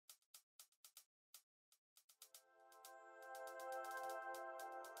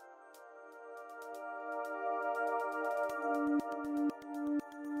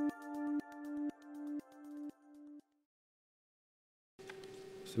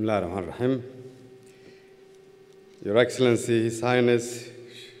Bismillah ar-Rahman ar-Rahim. Your Excellency, His Highness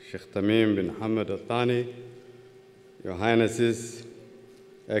Sheikh Tamim bin Hamad Al-Thani, Your Highnesses,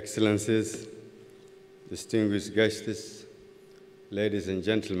 Excellencies, distinguished guests, ladies and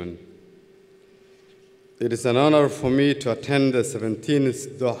gentlemen, it is an honor for me to attend the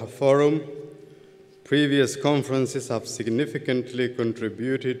 17th Doha Forum. Previous conferences have significantly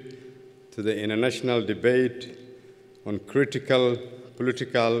contributed to the international debate on critical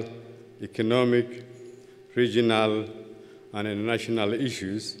political, economic, regional, and international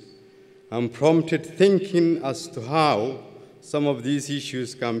issues, and prompted thinking as to how some of these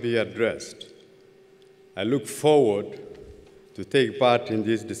issues can be addressed. I look forward to take part in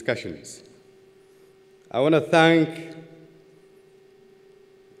these discussions. I want to thank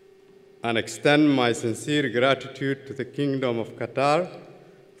and extend my sincere gratitude to the Kingdom of Qatar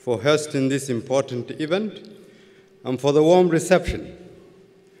for hosting this important event and for the warm reception.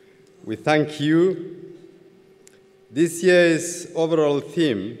 We thank you. This year's overall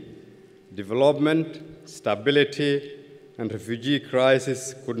theme, development, stability, and refugee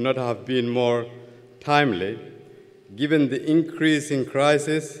crisis, could not have been more timely, given the increase in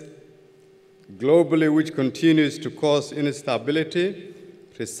crisis globally, which continues to cause instability,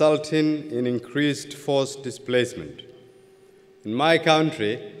 resulting in increased forced displacement. In my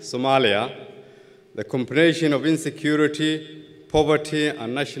country, Somalia, the combination of insecurity, poverty,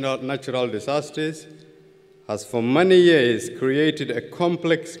 and natural disasters has for many years created a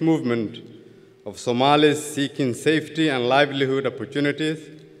complex movement of Somalis seeking safety and livelihood opportunities,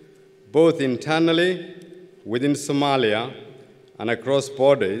 both internally within Somalia and across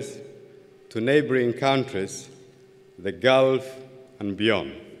borders to neighboring countries, the Gulf, and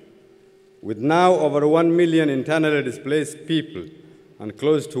beyond. With now over 1 million internally displaced people and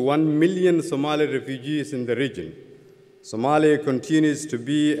close to 1 million Somali refugees in the region, Somalia continues to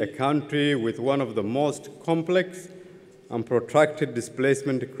be a country with one of the most complex and protracted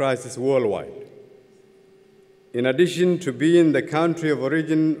displacement crises worldwide. In addition to being the country of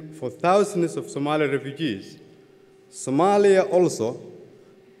origin for thousands of Somali refugees, Somalia also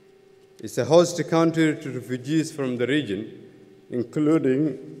is a host country to refugees from the region,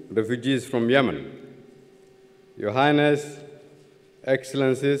 including refugees from Yemen. Your Highness,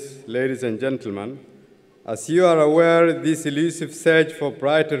 Excellencies, ladies and gentlemen, as you are aware, this elusive search for a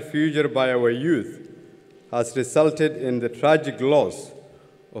brighter future by our youth has resulted in the tragic loss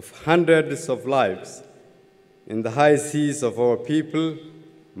of hundreds of lives in the high seas of our people,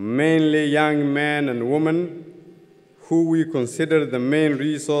 mainly young men and women, who we consider the main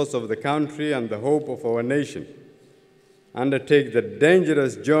resource of the country and the hope of our nation, undertake the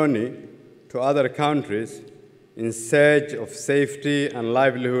dangerous journey to other countries in search of safety and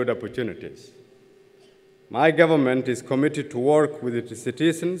livelihood opportunities. My government is committed to work with its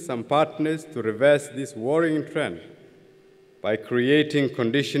citizens and partners to reverse this worrying trend by creating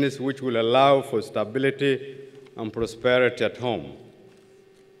conditions which will allow for stability and prosperity at home.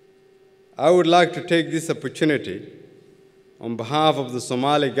 I would like to take this opportunity on behalf of the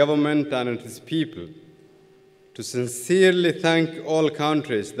Somali government and its people to sincerely thank all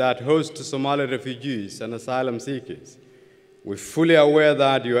countries that host Somali refugees and asylum seekers. We're fully aware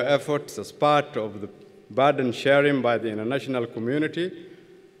that your efforts as part of the burden sharing by the international community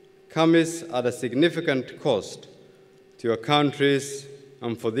comes at a significant cost to your countries,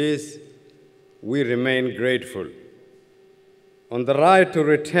 and for this, we remain grateful. On the right to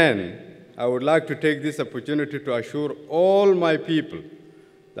return, I would like to take this opportunity to assure all my people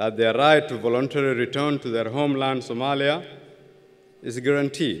that their right to voluntarily return to their homeland, Somalia, is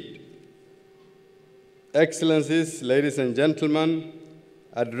guaranteed. Excellencies, ladies and gentlemen,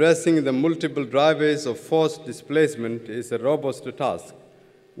 addressing the multiple drivers of forced displacement is a robust task,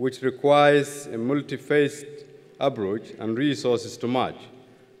 which requires a multi-phased approach and resources to match.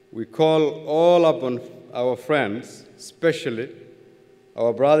 We call all upon our friends, especially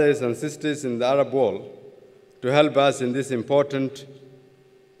our brothers and sisters in the Arab world, to help us in this important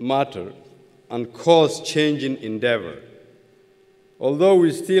matter and cause-changing endeavor. Although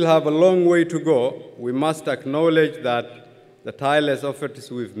we still have a long way to go, we must acknowledge that the tireless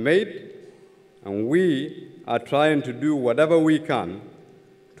efforts we've made, and we are trying to do whatever we can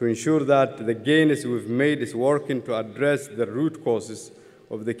to ensure that the gains we've made is working to address the root causes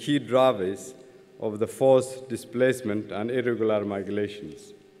of the key drivers of the forced displacement and irregular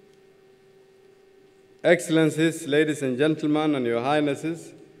migrations. Excellencies, ladies and gentlemen, and your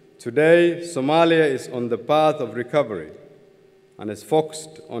highnesses, today Somalia is on the path of recovery and is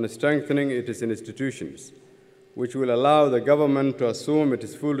focused on strengthening its institutions, which will allow the government to assume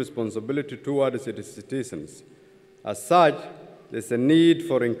its full responsibility towards its citizens. As such, there's a need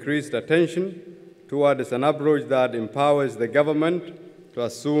for increased attention towards an approach that empowers the government to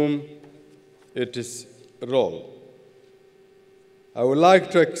assume its role. I would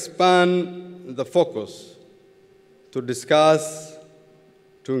like to expand the focus to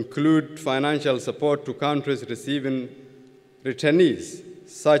include financial support to countries receiving returnees.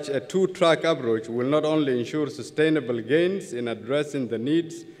 Such a two-track approach will not only ensure sustainable gains in addressing the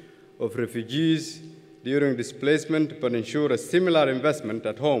needs of refugees during displacement, but ensure a similar investment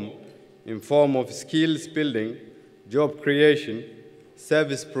at home in form of skills building, job creation,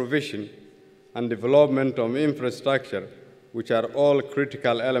 service provision, and development of infrastructure, which are all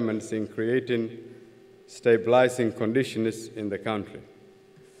critical elements in creating stabilizing conditions in the country.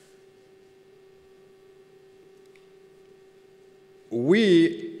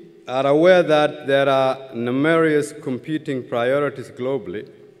 We are aware that there are numerous competing priorities globally,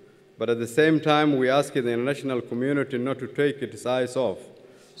 but at the same time, we ask the international community not to take its eyes off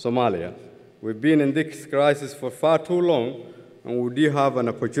Somalia. We've been in this crisis for far too long, and we do have an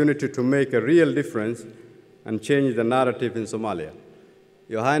opportunity to make a real difference and change the narrative in Somalia.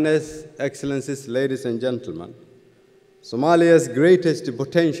 Your Highness, Excellencies, ladies and gentlemen, Somalia's greatest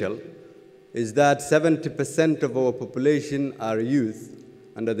potential is that 70% of our population are youth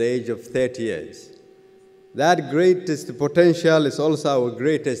under the age of 30 years. That greatest potential is also our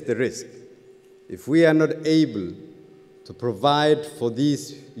greatest risk. If we are not able to provide for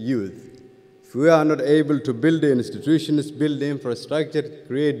these youth, if we are not able to build the institutions, build the infrastructure,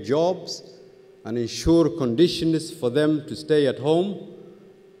 create jobs, and ensure conditions for them to stay at home,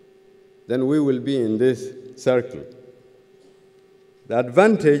 then we will be in this circle. The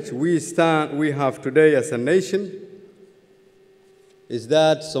advantage we have today as a nation is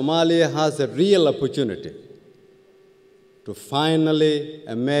that Somalia has a real opportunity to finally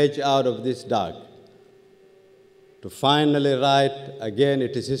emerge out of this dark, to finally write again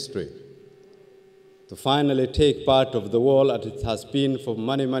its history, to finally take part of the world as it has been for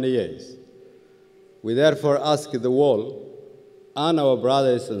many, many years. We therefore ask the world and our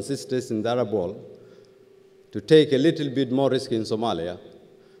brothers and sisters in the Arab world to take a little bit more risk in Somalia,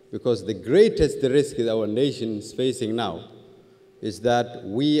 because the greatest risk that our nation is facing now is that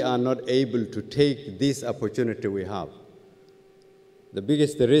we are not able to take this opportunity we have. The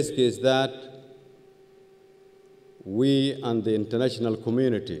biggest risk is that we and the international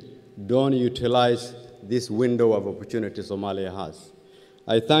community don't utilize this window of opportunity Somalia has.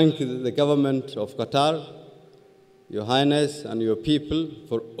 I thank the government of Qatar, Your Highness, and your people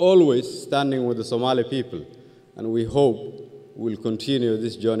for always standing with the Somali people, and we hope we'll continue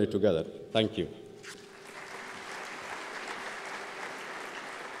this journey together. Thank you.